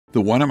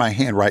The one in my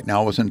hand right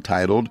now is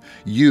entitled,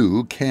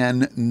 You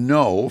Can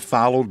Know,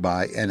 followed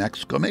by an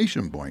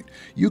exclamation point.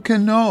 You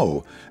can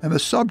know. And the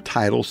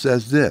subtitle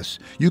says this,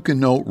 You can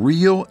know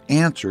real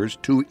answers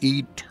to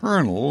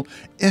eternal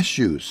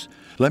issues.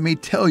 Let me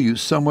tell you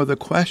some of the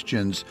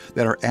questions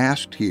that are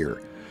asked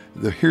here.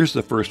 Here's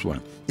the first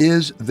one.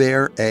 Is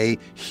there a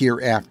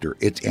hereafter?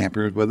 It's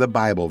answered with a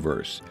Bible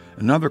verse.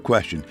 Another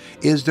question,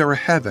 is there a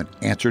heaven?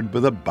 Answered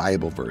with a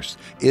Bible verse.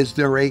 Is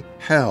there a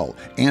hell?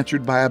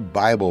 Answered by a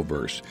Bible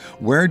verse.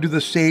 Where do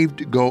the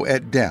saved go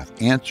at death?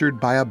 Answered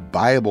by a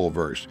Bible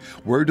verse.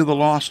 Where do the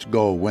lost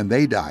go when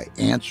they die?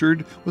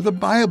 Answered with a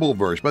Bible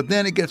verse. But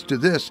then it gets to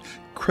this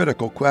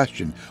critical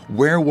question,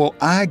 where will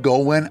I go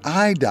when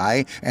I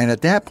die? And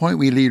at that point,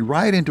 we lead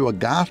right into a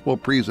gospel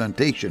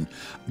presentation.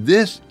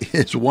 This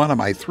is one of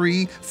my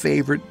 3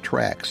 favorite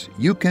tracts.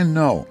 You can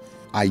know.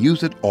 I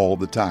use it all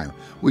the time.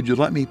 Would you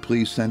let me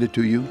please send it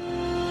to you?